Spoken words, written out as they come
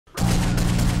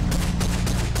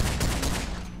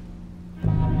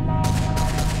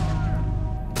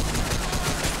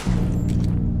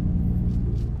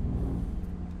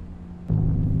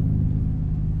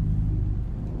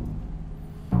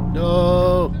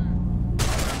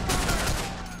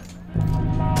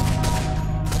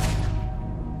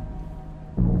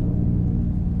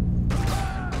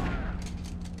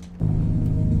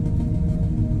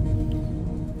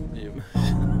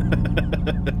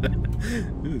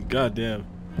God damn.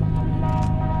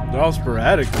 They're all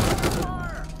sporadic.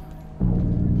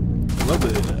 Love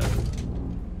it.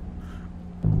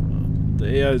 The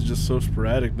AI is just so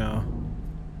sporadic now.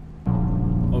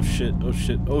 Oh shit, oh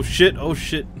shit, oh shit, oh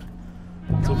shit.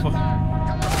 So fuck.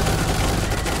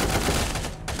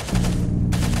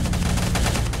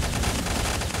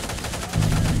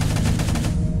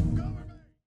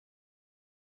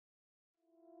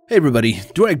 Hey everybody,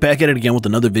 Sporadic back at it again with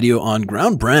another video on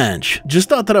Ground Branch. Just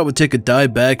thought that I would take a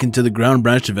dive back into the Ground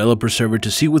Branch developer server to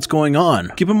see what's going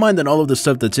on. Keep in mind that all of the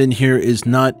stuff that's in here is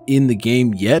not in the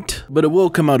game yet, but it will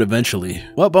come out eventually.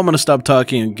 Well, I'm gonna stop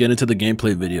talking and get into the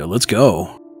gameplay video. Let's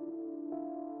go.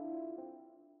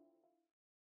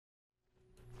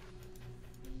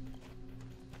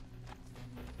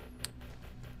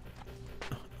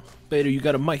 Beta, you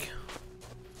got a mic.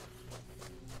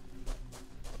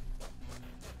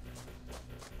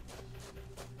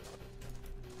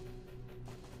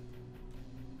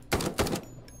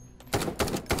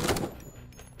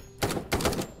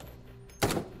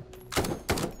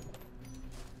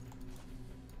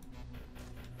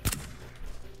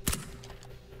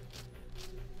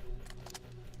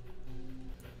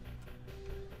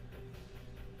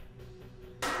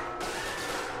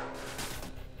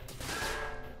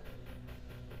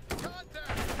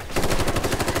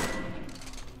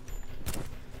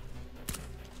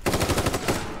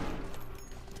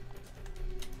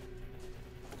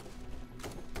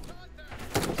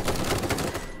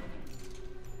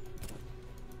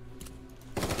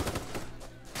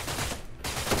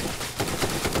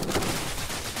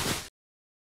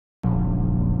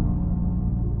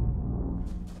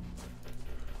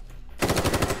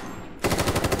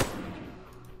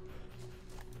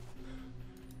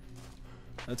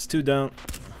 That's two down.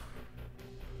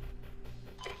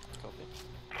 Copy.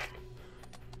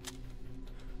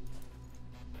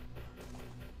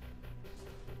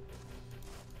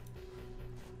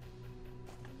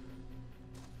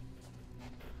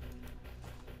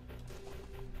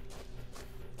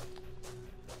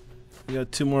 We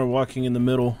got two more walking in the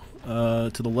middle,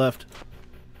 to the left.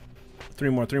 Three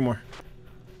more.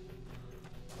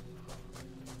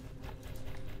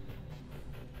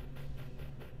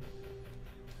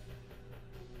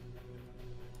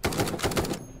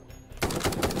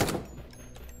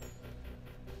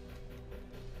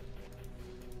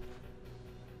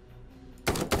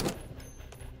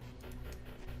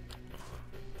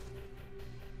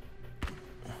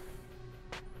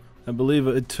 I believe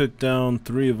it took down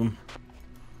three of them.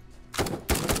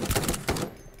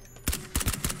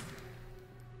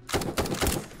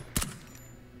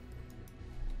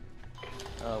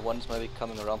 One's maybe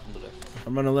coming around from the left.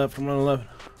 I'm running left. Pushing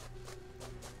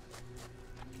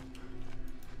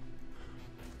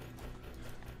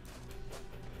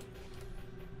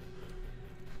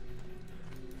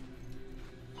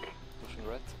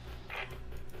right.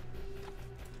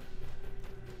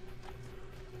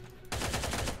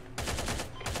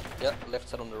 Yeah, left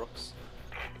side on the rocks.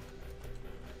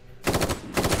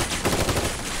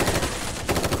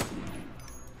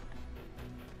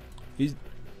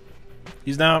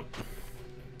 He's down.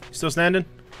 He's still standing?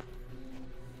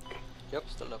 Yep,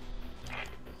 still up.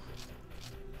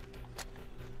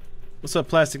 What's up,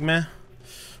 Plastic Man?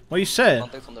 What you said?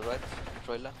 Contact on the right,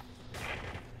 trailer.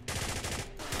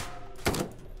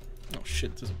 Oh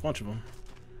shit, there's a bunch of them.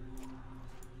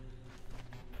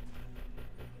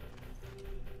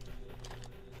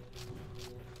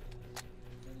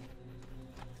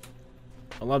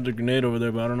 I lobbed a grenade over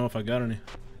there, but I don't know if I got any.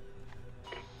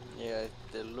 Yeah,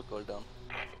 they look all down.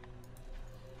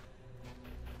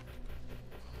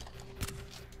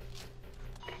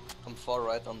 I'm far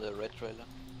right on the red trailer.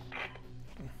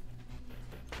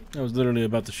 I was literally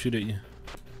about to shoot at you.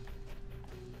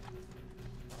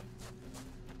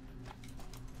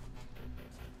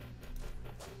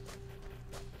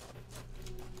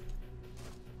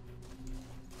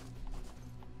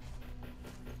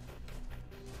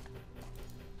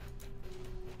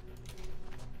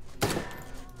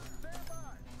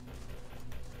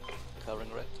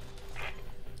 Covering red.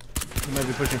 He might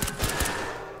be pushing.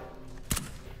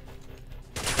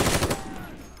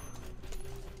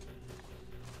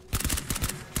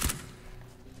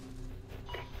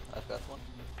 I've got one.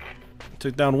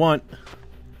 Took down one.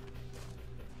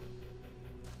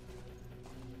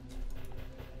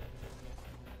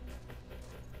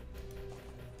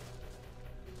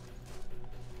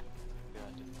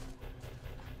 Behind you.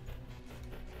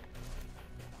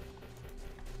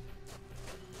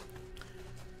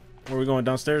 Where are we going,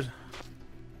 downstairs?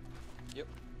 Yep.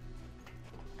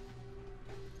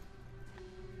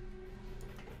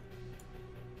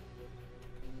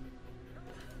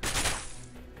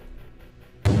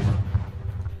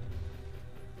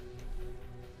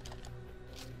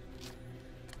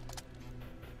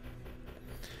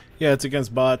 Yeah, it's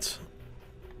against bots.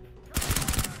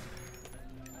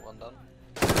 One down.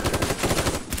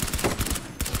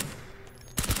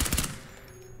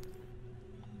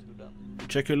 Two down.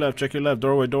 Check your left, check your left.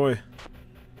 Doorway, doorway.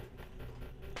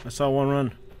 I saw one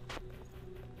run.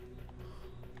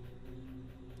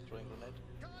 Throwing grenade.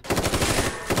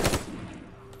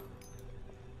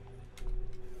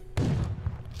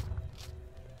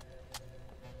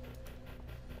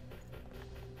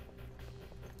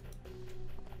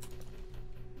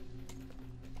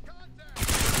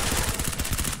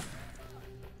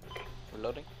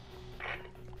 Reloading.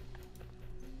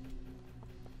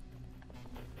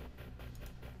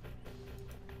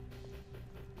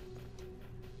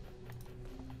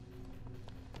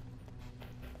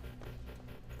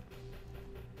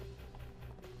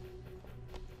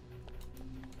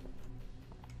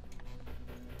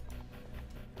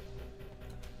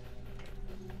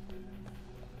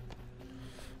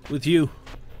 With you.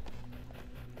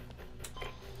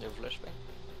 You have flashbang?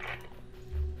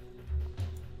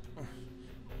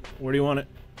 Where do you want it?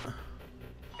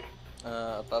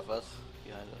 Above us,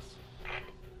 behind us.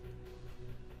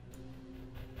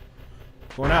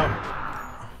 Going out.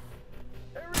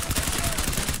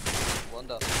 One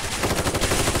down.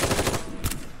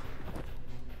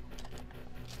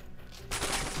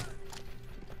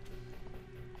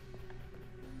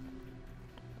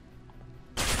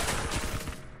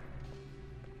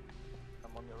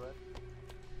 I'm on your right.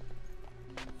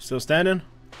 Still standing?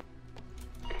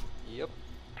 Yep.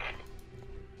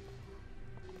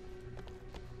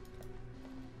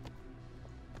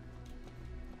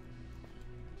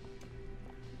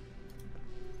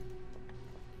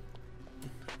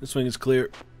 This wing is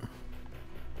clear.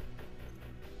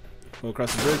 Go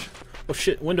across the bridge. Oh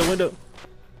shit, window, window.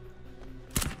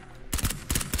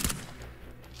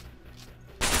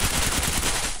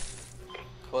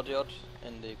 Courtyard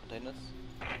in the containers.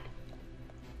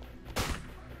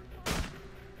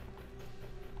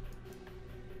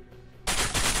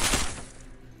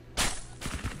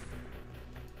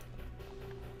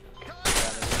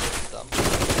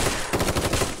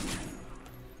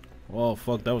 Oh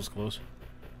fuck, that was close.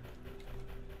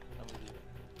 I'm with you.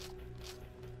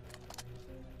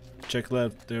 Check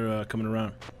left, they're coming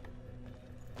around.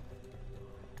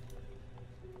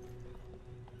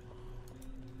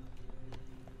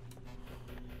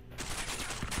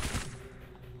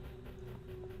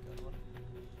 Got one.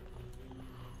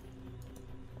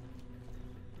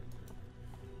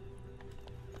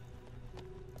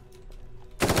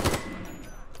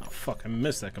 Oh fuck, I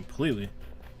missed that completely.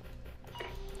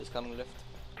 He's coming left.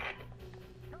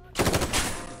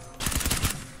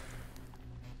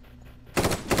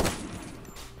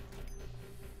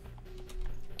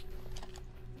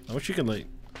 I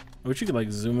wish you could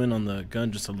like zoom in on the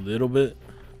gun just a little bit.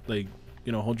 Like,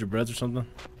 you know, hold your breath or something.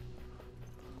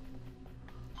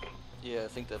 Yeah, I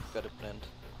think they've got it planned.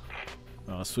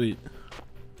 Oh sweet.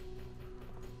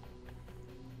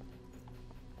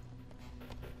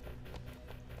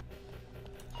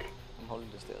 I'm holding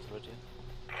the stairs right here.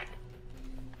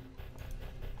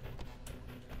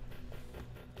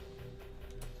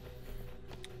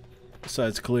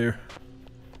 Side's clear.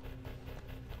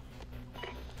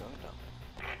 Going down.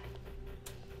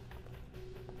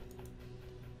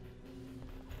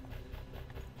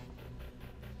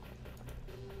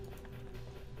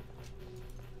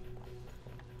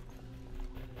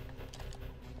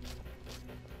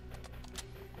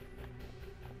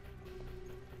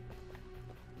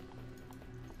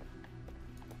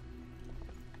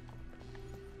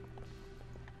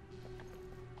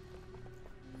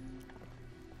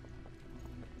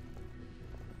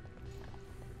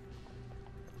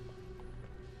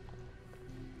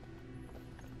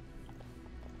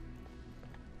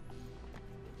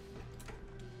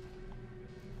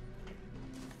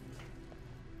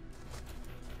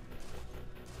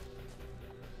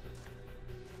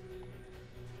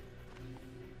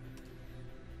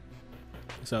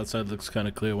 This outside looks kind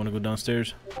of clear. Want to go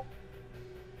downstairs?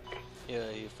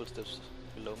 Yeah, your footsteps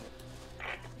below me.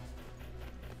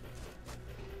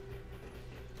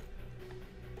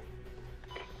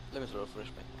 Let me throw a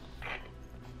flashbang.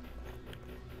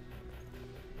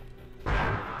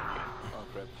 Oh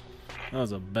crap. That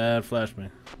was a bad flashbang.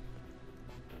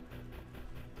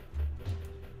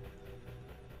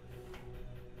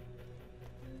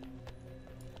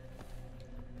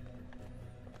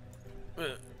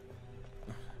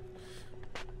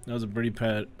 That was a pretty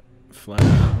bad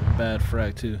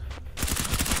frag too.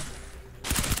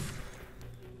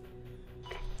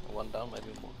 One down, maybe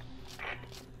more.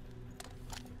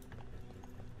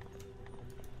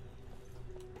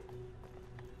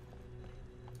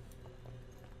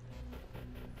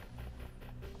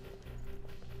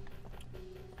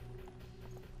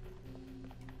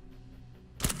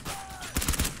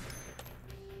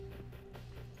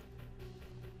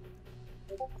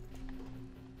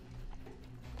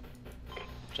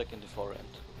 checking the far end.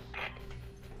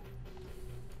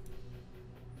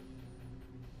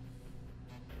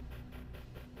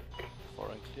 Far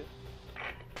end clear.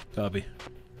 Copy.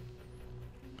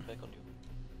 Back on you.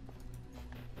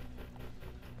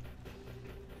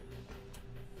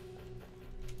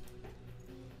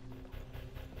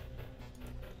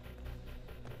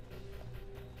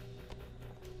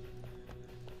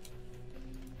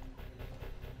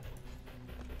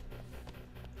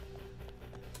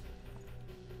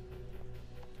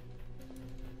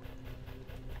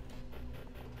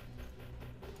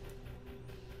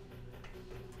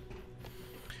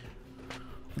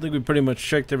 I think we pretty much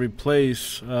checked every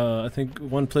place. I think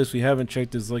one place we haven't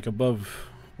checked is like above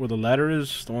where the ladder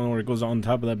is, the one where it goes on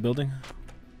top of that building.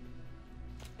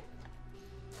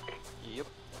 Yep.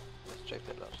 Let's check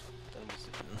that out. Then we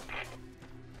see.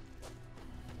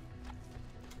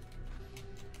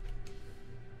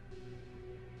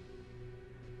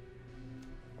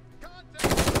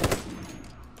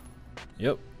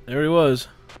 Yep, there he was.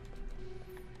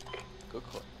 Good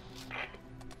call.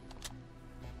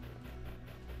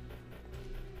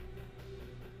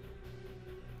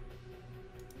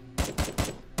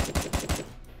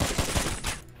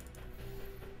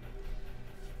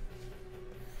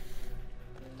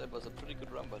 That was a pretty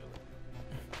good run, by the way.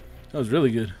 That was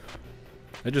really good.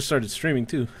 I just started streaming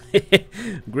too.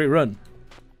 Great run.